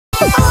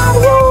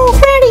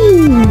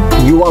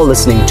You are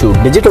listening to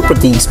Digital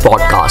Pratik's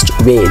podcast,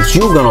 where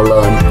you're gonna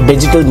learn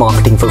digital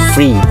marketing for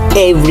free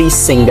every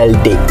single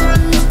day.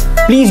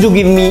 Please do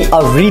give me a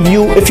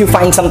review if you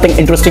find something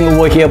interesting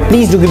over here.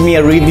 Please do give me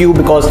a review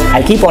because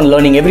I keep on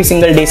learning every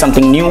single day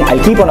something new.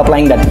 I'll keep on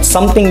applying that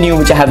something new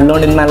which I have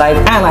learned in my life,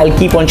 and I'll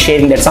keep on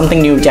sharing that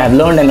something new which I have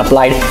learned and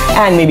applied,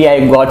 and maybe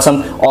I got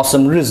some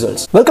awesome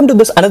results. Welcome to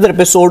this another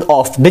episode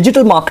of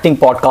Digital Marketing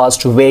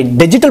Podcast, where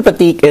Digital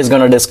Pratik is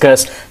going to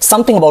discuss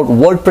something about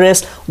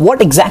WordPress,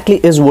 what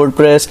exactly is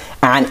WordPress,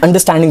 and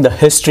understanding the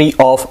history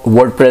of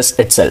WordPress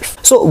itself.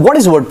 So what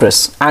is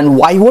WordPress and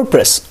why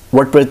WordPress?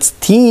 WordPress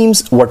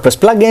themes, WordPress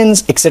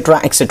plugins, etc,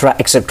 etc,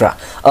 etc.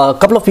 A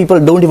couple of people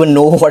don't even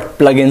know what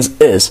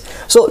plugins is.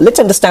 So let's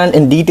understand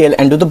in detail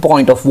and to the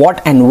point of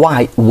what and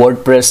why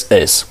WordPress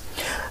is.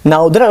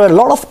 Now, there are a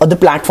lot of other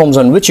platforms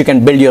on which you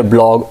can build your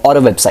blog or a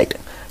website.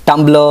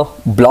 Tumblr,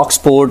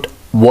 Blogspot,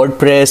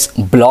 WordPress,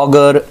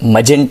 Blogger,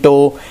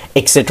 Magento,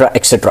 etc,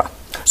 etc.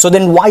 So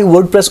then why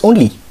WordPress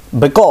only?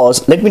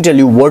 Because let me tell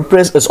you,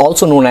 WordPress is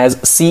also known as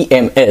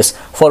CMS,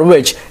 for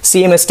which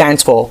CMS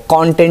stands for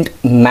Content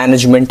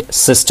Management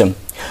System,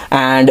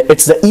 and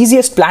it's the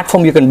easiest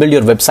platform you can build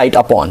your website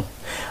upon.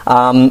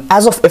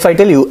 As of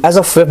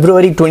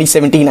February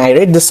 2017, I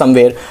read this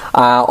somewhere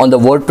on the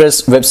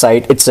WordPress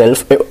website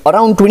itself,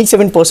 around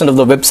 27% of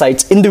the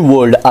websites in the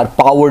world are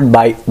powered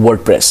by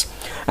WordPress.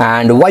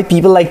 And why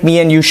people like me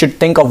and you should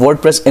think of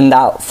WordPress in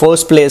the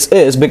first place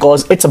is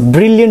because it's a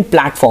brilliant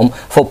platform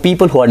for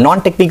people who are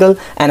non-technical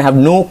and have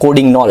no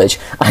coding knowledge.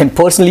 I am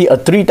personally a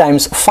 3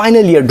 times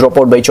final year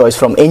dropout by choice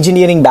from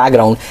engineering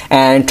background,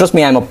 and trust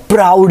me, I'm a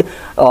proud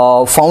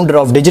founder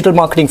of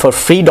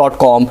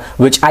digitalmarketingforfree.com,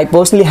 which I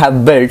personally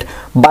have built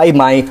by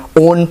my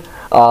own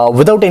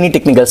without any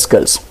technical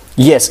skills.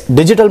 Yes,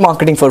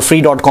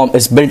 digitalmarketingforfree.com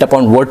is built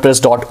upon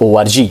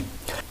wordpress.org.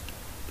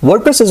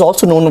 WordPress is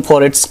also known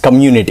for its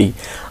community.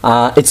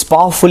 Its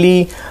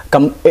powerful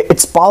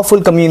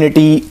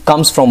community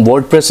comes from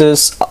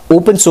WordPress's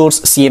open source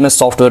CMS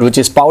software, which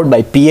is powered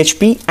by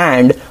PHP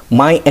and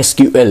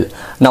MySQL.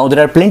 Now,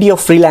 there are plenty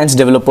of freelance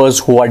developers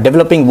who are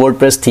developing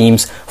WordPress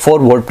themes for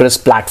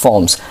WordPress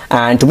platforms.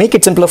 And to make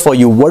it simpler for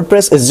you,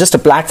 WordPress is just a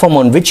platform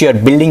on which you are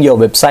building your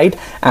website,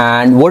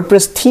 and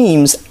WordPress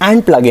themes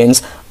and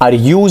plugins are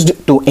used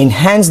to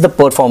enhance the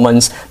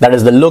performance, that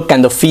is the look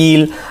and the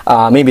feel,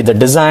 maybe the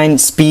design,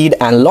 speed,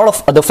 and a lot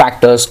of other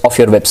factors of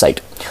your website.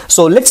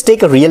 So let's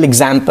take a real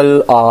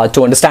example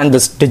to understand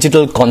this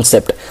digital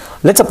concept.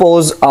 Let's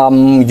suppose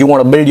you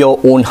want to build your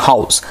own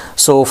house.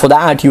 So for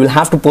that, you will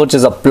have to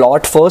purchase a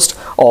plot first,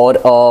 or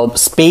a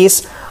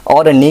space,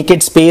 or a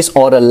naked space,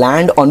 or a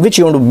land on which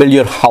you want to build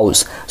your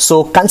house.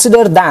 So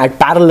consider that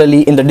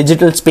parallelly in the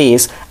digital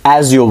space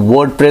as your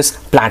WordPress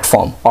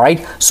platform. All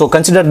right, so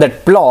consider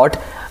that plot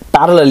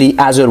parallelly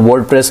as your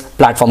WordPress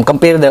platform.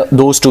 Compare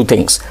those two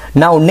things.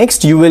 Now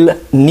next, you will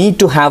need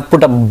to have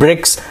put up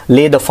bricks,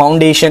 lay the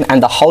foundation,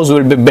 and the house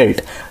will be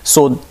built.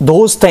 So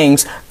those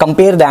things,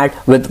 compare that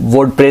with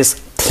WordPress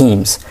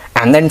themes.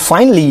 And then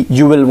finally,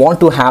 you will want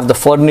to have the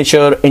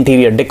furniture,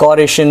 interior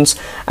decorations,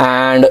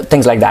 and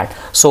things like that.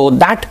 So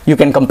that you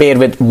can compare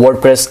with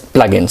WordPress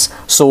plugins.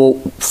 So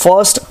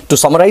first, to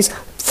summarize,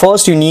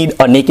 first you need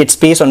a naked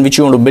space on which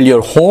you want to build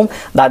your home,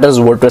 that is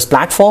WordPress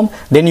platform.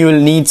 Then you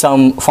will need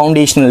some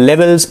foundational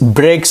levels,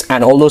 bricks,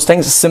 and all those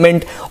things,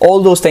 cement,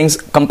 all those things,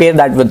 compare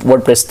that with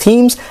WordPress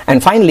themes.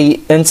 And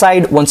finally,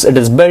 inside, once it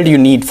is built, you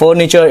need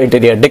furniture,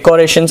 interior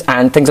decorations,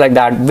 and things like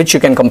that, which you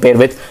can compare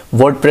with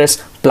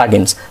WordPress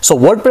plugins. So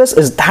WordPress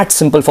is that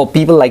simple for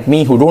people like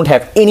me who don't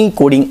have any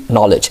coding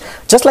knowledge.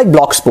 Just like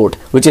Blogspot,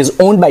 which is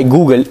owned by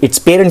Google, its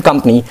parent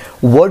company,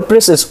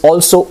 WordPress is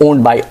also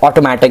owned by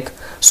Automatic.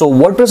 So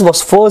WordPress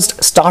was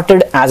first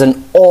started as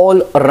an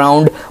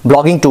all-around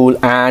blogging tool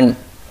and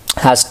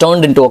has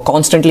turned into a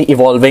constantly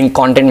evolving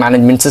content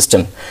management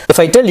system. If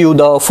I tell you,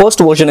 the first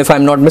version, if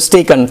I'm not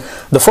mistaken,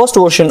 the first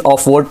version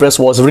of WordPress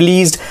was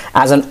released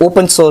as an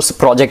open source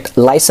project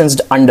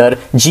licensed under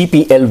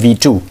GPL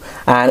v2.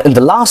 And in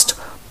the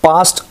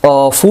past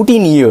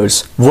 14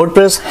 years,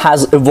 WordPress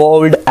has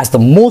evolved as the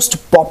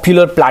most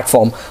popular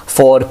platform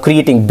for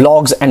creating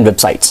blogs and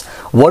websites.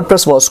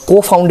 WordPress was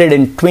co-founded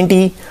in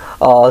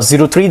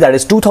 2003, that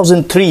is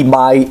 2003,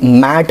 by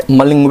Matt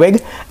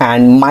Mullenweg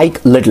and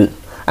Mike Little.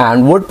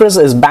 And WordPress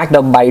is backed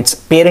up by its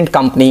parent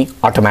company,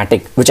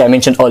 Automatic, which I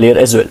mentioned earlier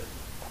as well.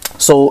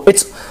 So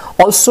it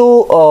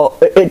also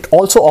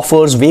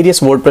offers various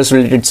WordPress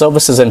related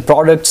services and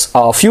products.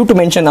 Few to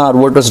mention are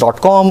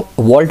WordPress.com,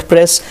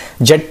 WordPress,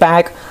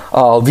 Jetpack,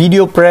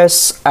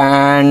 VideoPress,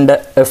 and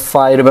if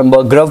I remember,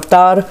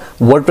 Gravtar,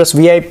 WordPress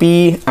VIP,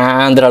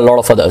 and there are a lot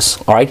of others.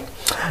 All right.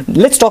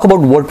 Let's talk about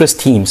WordPress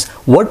themes.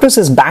 WordPress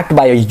is backed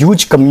by a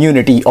huge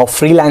community of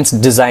freelance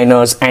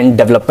designers and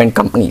development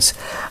companies.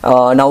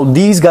 Now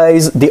these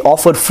guys, they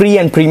offer free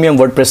and premium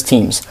WordPress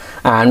themes,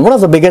 and one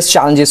of the biggest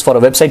challenges for a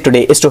website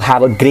today is to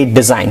have a great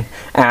design,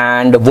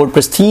 and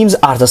WordPress themes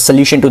are the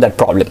solution to that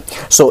problem.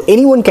 So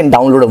anyone can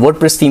download a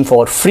WordPress theme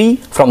for free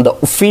from the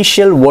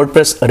official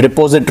WordPress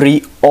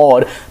repository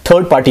or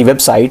third-party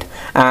website,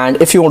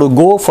 and if you want to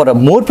go for a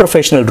more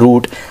professional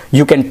route,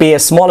 you can pay a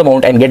small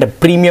amount and get a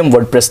premium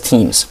WordPress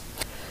themes.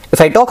 If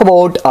I talk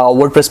about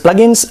WordPress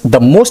plugins, the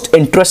most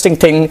interesting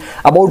thing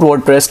about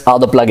WordPress are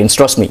the plugins.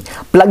 Trust me,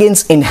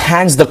 plugins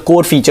enhance the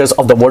core features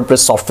of the WordPress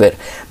software.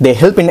 They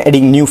help in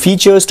adding new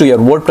features to your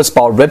WordPress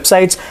powered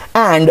websites,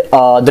 and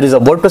there is a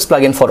WordPress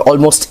plugin for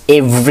almost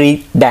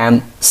every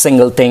damn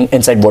single thing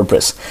inside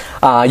WordPress.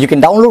 You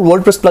can download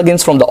WordPress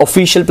plugins from the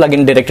official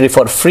plugin directory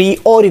for free,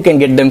 or you can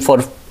get them for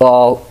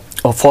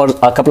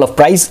a couple of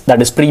price,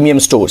 that is premium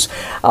stores.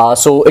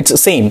 So it's the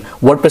same.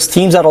 WordPress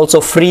themes are also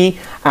free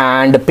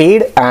and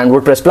paid, and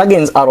WordPress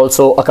plugins are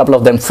also a couple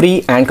of them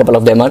free and a couple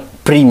of them are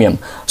premium.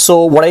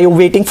 So what are you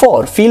waiting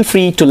for? Feel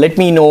free to let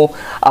me know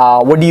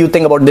what do you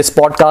think about this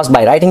podcast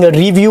by writing a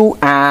review,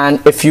 and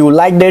if you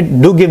liked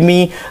it, do give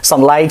me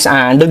some likes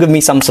and do give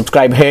me some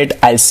subscribe hit.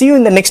 I'll see you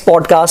in the next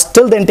podcast.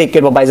 Till then, take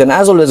care, bye bye, and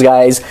as always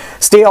guys,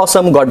 stay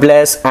awesome, God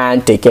bless,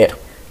 and take care.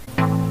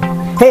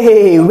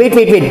 Hey, wait,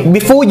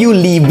 before you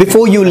leave,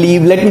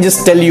 let me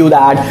just tell you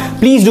that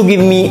please do give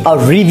me a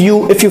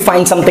review. If you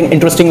find something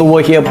interesting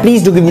over here,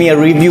 please do give me a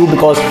review,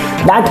 because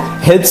that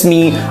helps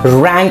me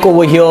rank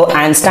over here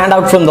and stand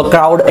out from the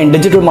crowd in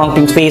digital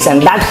marketing space,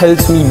 and that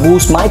helps me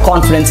boost my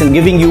confidence in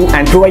giving you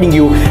and providing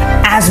you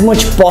as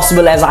much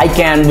possible as I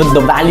can with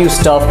the value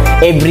stuff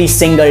every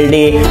single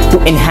day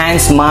to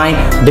enhance my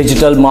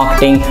digital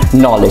marketing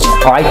knowledge.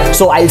 Alright,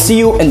 so I'll see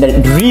you in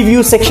the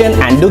review section,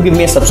 and do give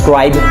me a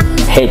subscribe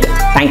hit.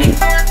 Thank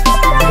you.